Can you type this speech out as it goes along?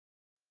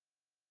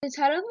The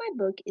title of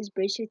my book is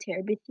Bridge to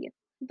Terabithia.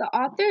 The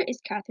author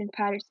is Catherine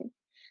Patterson.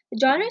 The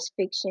genre is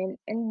fiction,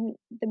 and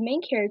the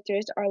main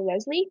characters are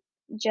Leslie,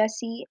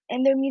 Jessie,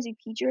 and their music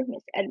teacher,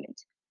 Miss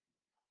Edmonds.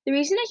 The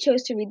reason I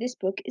chose to read this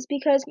book is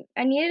because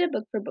I needed a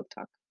book for book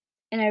talk,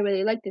 and I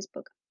really like this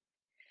book.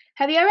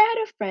 Have you ever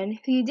had a friend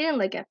who you didn't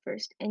like at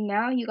first, and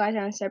now you guys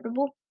are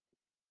inseparable?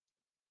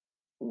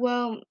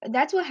 Well,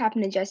 that's what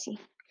happened to Jessie.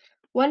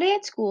 One day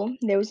at school,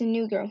 there was a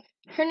new girl.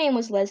 Her name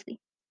was Leslie.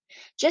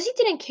 Jessie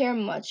didn't care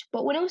much,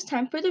 but when it was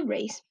time for the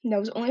race that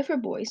was only for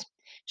boys,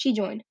 she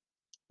joined.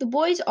 The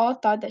boys all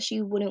thought that she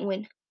wouldn't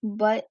win,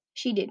 but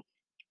she did.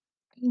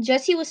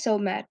 Jessie was so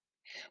mad.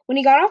 When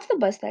he got off the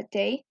bus that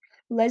day,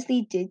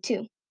 Leslie did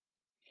too.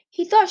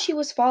 He thought she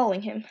was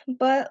following him,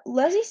 but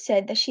Leslie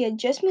said that she had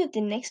just moved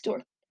in next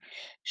door.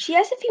 She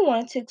asked if he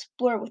wanted to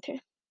explore with her.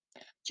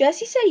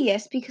 Jesse said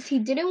yes because he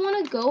didn't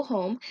want to go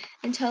home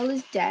and tell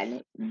his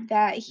dad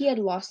that he had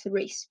lost the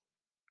race,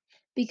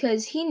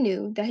 because he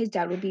knew that his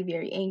dad would be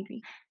very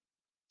angry.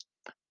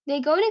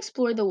 They go and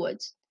explore the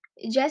woods.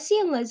 Jesse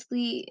and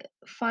Leslie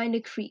find a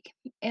creek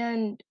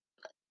and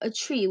a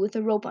tree with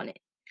a rope on it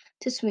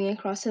to swing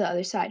across to the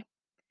other side.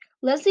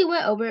 Leslie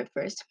went over it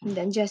first,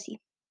 then Jesse.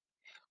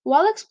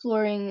 While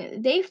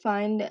exploring, they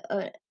find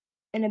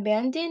an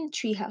abandoned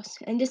treehouse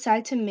and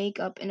decide to make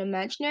up an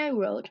imaginary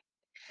road.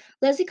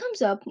 Leslie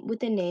comes up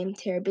with the name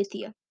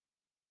Terabithia.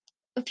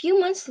 A few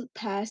months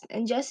passed,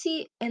 and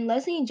Leslie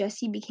and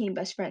Jesse became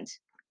best friends.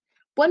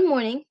 One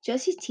morning,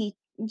 Jesse's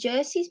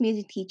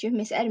music teacher,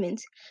 Miss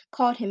Edmonds,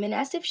 called him and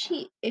asked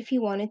if he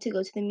wanted to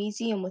go to the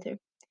museum with her,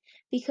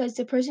 because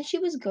the person she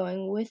was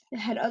going with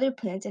had other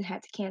plans and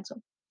had to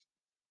cancel.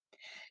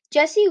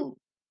 Jesse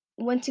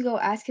went to go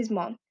ask his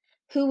mom,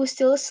 who was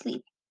still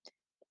asleep,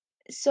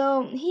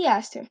 so he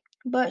asked her,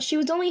 but she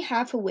was only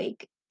half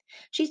awake.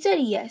 She said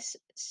yes,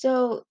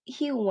 so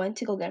he went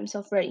to go get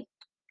himself ready.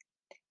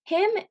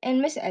 Him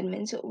and Miss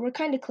Edmonds were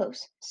kind of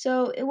close,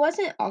 so it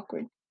wasn't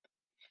awkward.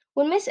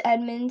 When Miss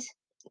Edmonds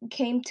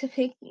came to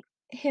pick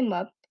him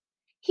up,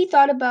 he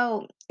thought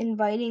about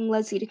inviting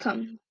Leslie to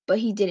come, but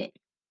he didn't.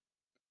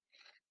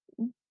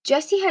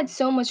 Jesse had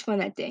so much fun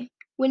that day.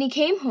 When he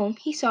came home,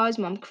 he saw his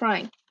mom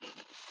crying.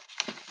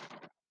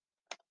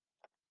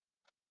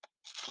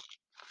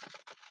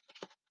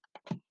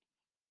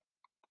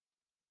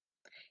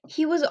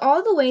 He was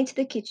all the way into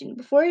the kitchen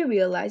before he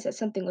realized that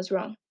something was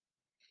wrong.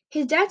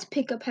 His dad's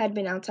pickup had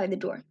been outside the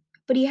door,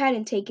 but he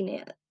hadn't taken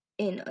it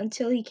in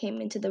until he came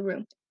into the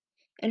room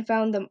and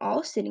found them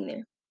all sitting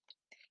there.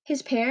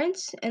 His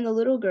parents and the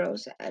little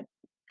girls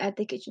at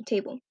the kitchen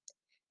table,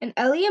 and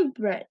Ellie and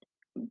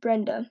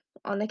Brenda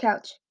on the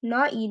couch,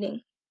 not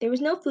eating. There was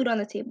no food on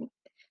the table,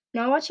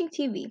 not watching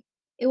TV.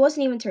 It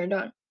wasn't even turned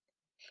on.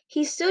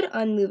 He stood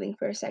unmoving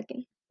for a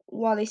second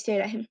while they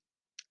stared at him.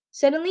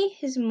 Suddenly,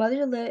 his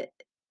mother let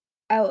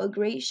out a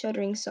great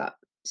shuddering sob.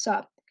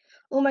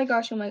 Oh my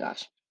gosh, oh my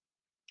gosh.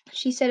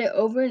 She said it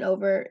over and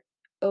over,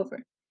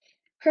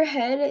 her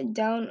head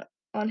down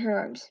on her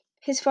arms.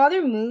 His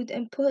father moved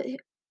and put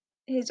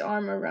his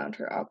arm around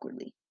her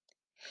awkwardly,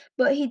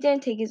 but he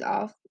didn't take his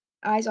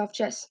eyes off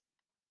Jess.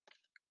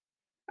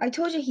 I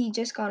told you he'd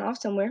just gone off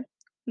somewhere,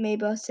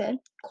 Mabel said,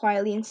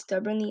 quietly and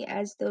stubbornly,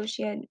 as though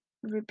she had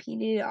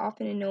repeated it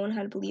often and no one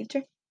had believed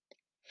her.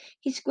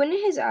 He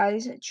squinted his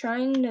eyes,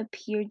 trying to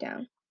peer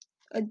down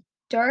a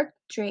dark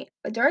drain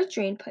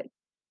pipe.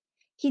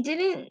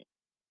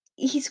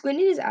 He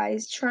squinted his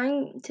eyes,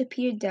 trying to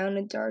peer down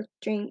a dark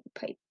drain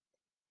pipe.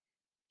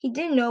 He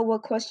didn't know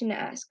what question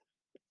to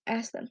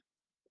ask them.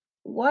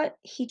 What?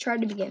 He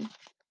tried to begin.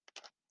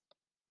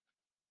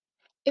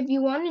 If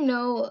you want to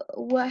know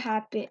what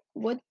happened,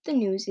 what the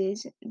news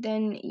is,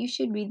 then you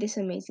should read this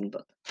amazing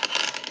book.